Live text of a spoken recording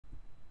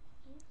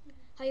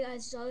Hi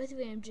guys, it's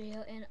Oliver MJ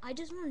here, and I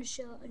just wanted to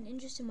share an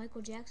interesting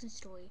Michael Jackson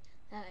story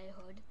that I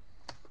heard.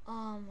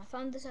 I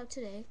found this out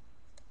today.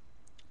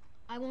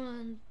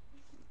 I'm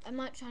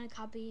not trying to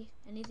copy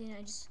anything.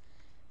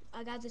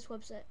 I got this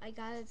website. I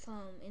got it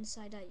from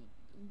inside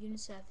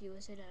Unicef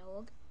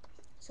Usa.org.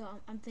 So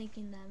I'm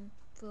thanking them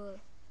for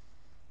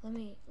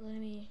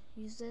letting me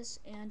use this.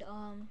 And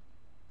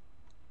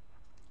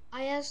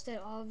I asked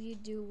that all of you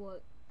do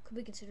what could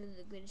be considered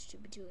the greatest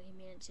tribute to a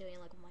humanitarian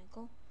like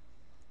Michael.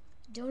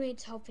 Donate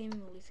to help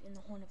famine relief in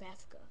the Horn of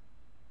Africa.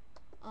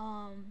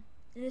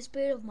 In the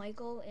spirit of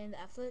Michael and the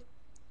effort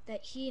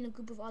that he and a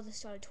group of others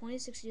started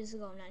 26 years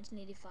ago in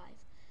 1985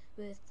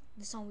 with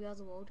the song We Are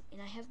the World, and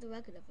I have the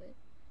record of it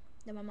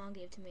that my mom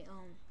gave to me.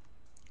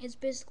 It's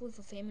basically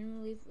for famine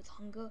relief with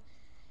hunger,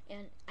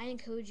 and I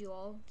encourage you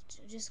all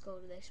to just go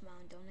to the extra mile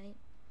and donate.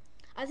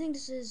 I think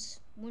this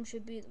is one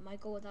tribute that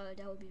Michael, without a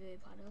doubt, would be very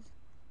proud of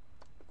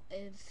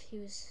if he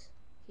was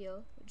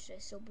here, which I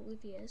still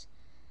believe he is.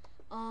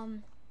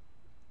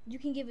 You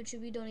can give a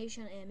tribute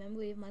donation in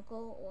memory of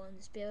Michael or in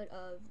the spirit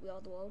of We Are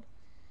the World.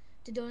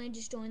 To donate,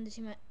 just join the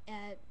team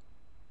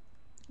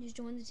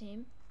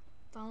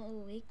follow all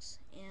the links,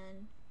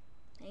 and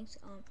thanks.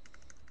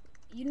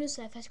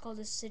 UNICEF has called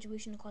this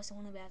situation across the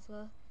Horn of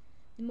Africa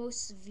the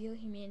most severe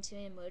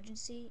humanitarian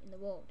emergency in the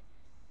world.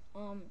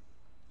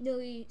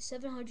 Nearly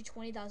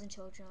 720,000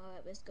 children are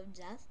at risk of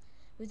death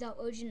without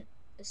urgent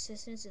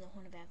assistance in the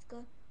Horn of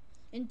Africa.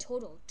 In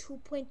total,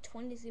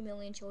 2.23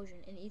 million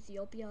children in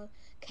Ethiopia,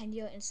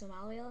 Kenya, and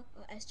Somalia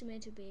are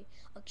estimated to be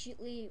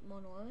acutely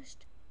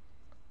malnourished.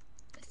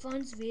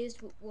 Funds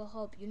raised will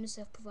help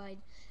UNICEF provide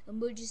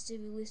emergency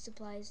relief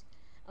supplies,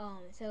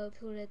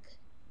 therapeutic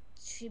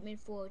treatment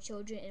for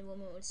children and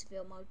women with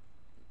severe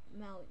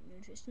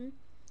malnutrition,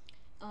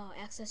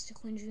 access to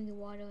clean drinking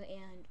water,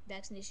 and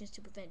vaccinations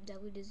to prevent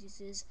deadly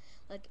diseases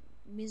like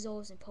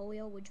measles and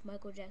polio, which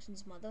Michael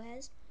Jackson's mother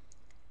has,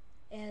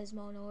 as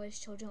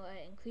malnourished children are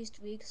at increased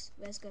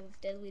risk of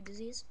deadly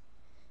disease.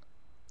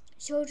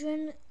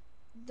 Children,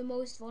 the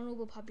most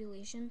vulnerable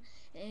population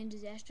in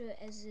disaster,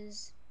 as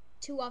is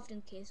too often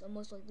the case, are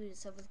most likely to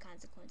suffer the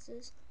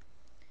consequences.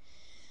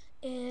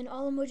 In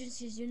all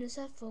emergencies,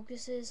 UNICEF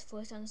focuses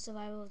first on the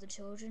survival of the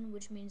children,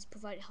 which means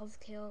providing health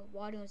care,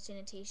 water and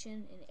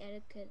sanitation, and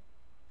adequate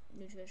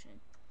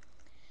nutrition.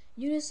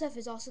 UNICEF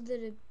is also there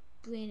to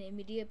bring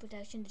immediate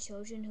protection to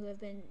children who have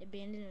been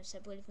abandoned or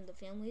separated from their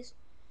families.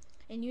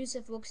 And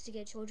UNICEF works to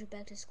get children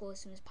back to school as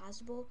soon as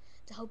possible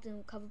to help them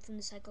recover from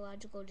the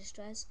psychological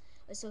distress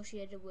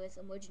associated with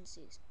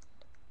emergencies.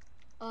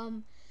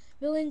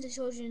 Millions of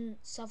children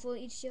suffer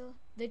each year,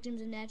 victims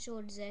of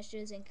natural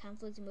disasters and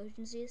conflict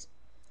emergencies.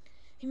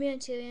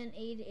 Humanitarian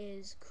aid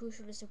is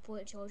crucial to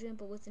support children,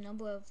 but with the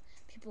number of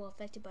people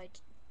affected by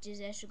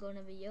disaster growing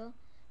every year,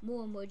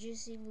 more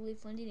emergency relief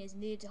funding is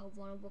needed to help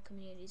vulnerable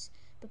communities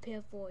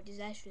prepare for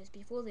disasters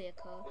before they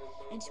occur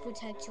and to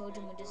protect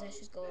children when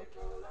disasters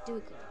do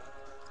occur.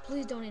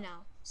 Please donate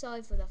now.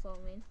 Sorry for the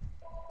phone ring.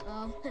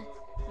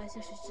 My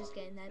sister's just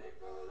getting that.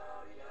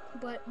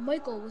 But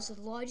Michael was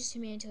the largest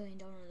humanitarian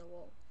donor in the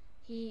world.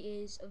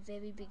 He is a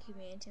very big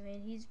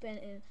humanitarian.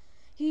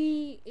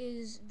 He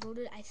is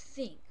voted, I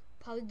think,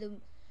 probably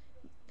the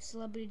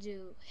celebrity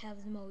to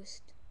have the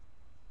most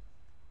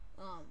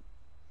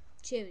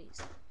charities.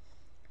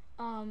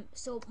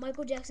 So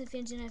Michael Jackson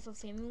fans United for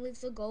Family Relief,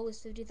 their goal is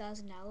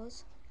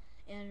 $50,000,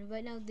 and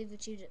right now they've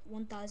achieved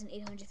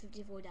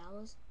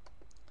 $1,854.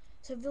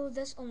 So really,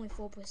 that's only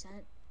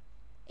 4%.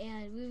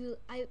 And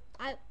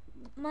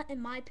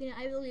in my opinion,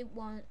 I really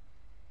wanted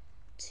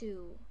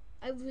to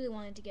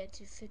get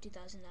to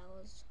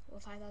 $50,000 or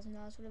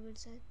 $5,000, whatever it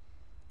said,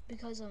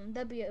 because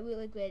that'd be a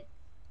really great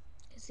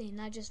thing,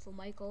 not just for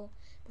Michael,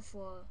 but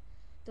for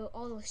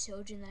all those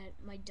children that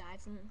might die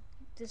from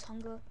this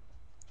hunger.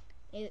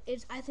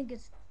 I think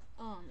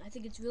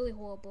it's really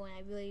horrible, and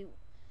I really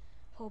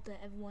hope that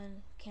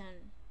everyone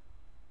can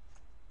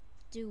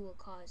do a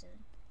cause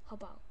and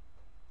help out.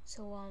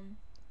 So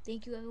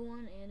thank you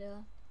everyone, and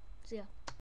see ya.